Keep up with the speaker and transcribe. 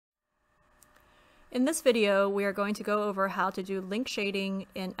In this video, we are going to go over how to do link shading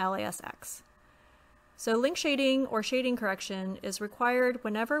in LASX. So link shading or shading correction is required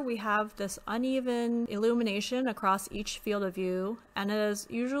whenever we have this uneven illumination across each field of view, and it is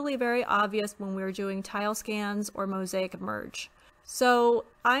usually very obvious when we're doing tile scans or mosaic merge. So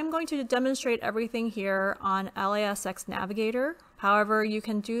I'm going to demonstrate everything here on LASX Navigator. However, you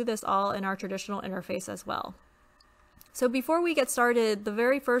can do this all in our traditional interface as well. So before we get started, the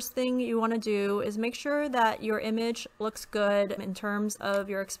very first thing you want to do is make sure that your image looks good in terms of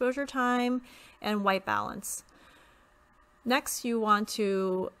your exposure time and white balance. Next, you want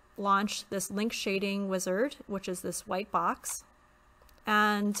to launch this link shading wizard, which is this white box.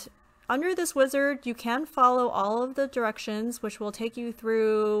 And under this wizard, you can follow all of the directions, which will take you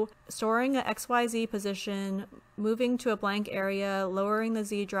through storing an XYZ position, moving to a blank area, lowering the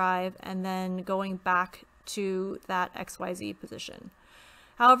Z drive, and then going back to that XYZ position.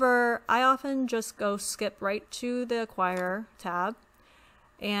 However, I often just skip right to the Acquire tab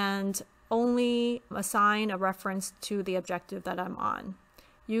and only assign a reference to the objective that I'm on.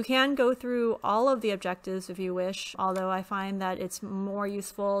 You can go through all of the objectives if you wish, although I find that it's more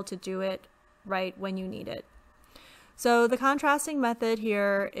useful to do it right when you need it. So the contrasting method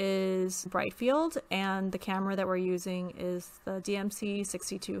here is Brightfield, and the camera that we're using is the DMC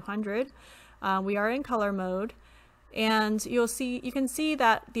 6200. We are in color mode, and you can see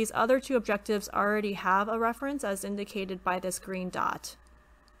that these other two objectives already have a reference as indicated by this green dot.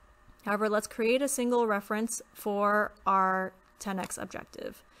 However, let's create a single reference for our 10x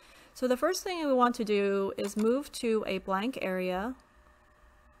objective. So the first thing we want to do is move to a blank area,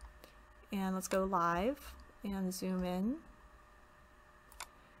 and let's go live and zoom in.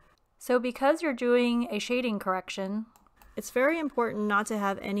 So because you're doing a shading correction, it's very important not to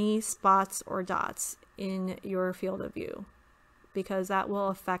have any spots or dots in your field of view, because that will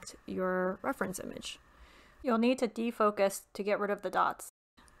affect your reference image. You'll need to defocus to get rid of the dots.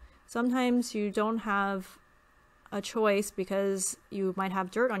 Sometimes you don't have a choice because you might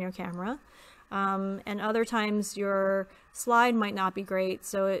have dirt on your camera, and other times your slide might not be great,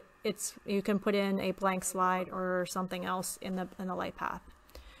 so you can put in a blank slide or something else in the light path.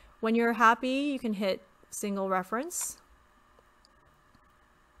 When you're happy, you can hit single reference.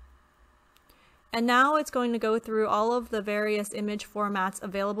 And now it's going to go through all of the various image formats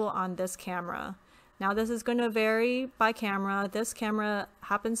available on this camera. Now this is going to vary by camera. This camera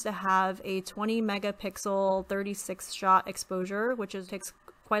happens to have a 20 megapixel 36 shot exposure, which takes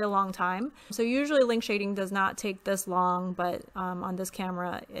quite a long time. So usually link shading does not take this long, but on this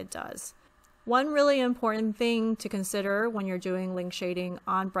camera it does. One really important thing to consider when you're doing link shading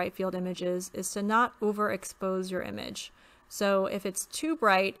on Brightfield images is to not overexpose your image. So if it's too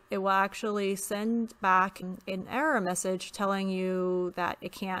bright, it will actually send back an error message telling you that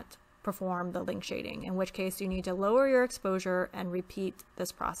it can't perform the link shading, in which case you need to lower your exposure and repeat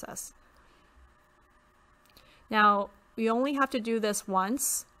this process. Now, you only have to do this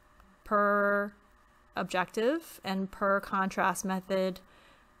once per objective and per contrast method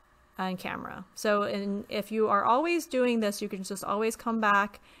and camera. So if you are always doing this, you can just always come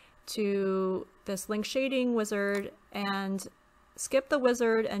back to this link shading wizard and skip the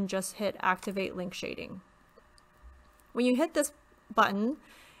wizard and just hit activate link shading. When you hit this button,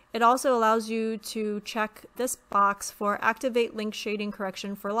 it also allows you to check this box for activate link shading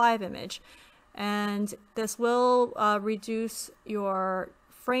correction for live image, and this will reduce your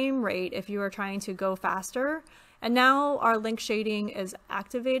frame rate if you are trying to go faster. And now our link shading is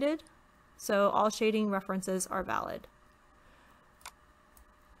activated, so all shading references are valid.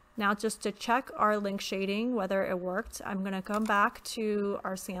 Now, just to check our link shading, whether it worked, I'm going to come back to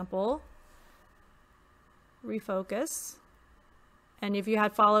our sample, refocus, and if you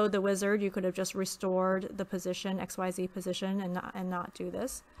had followed the wizard, you could have just restored the position, XYZ position, and not do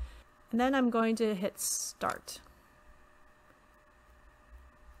this. And then I'm going to hit start.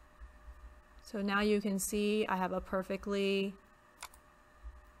 So now you can see I have a perfectly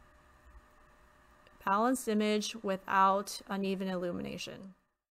balanced image without uneven illumination.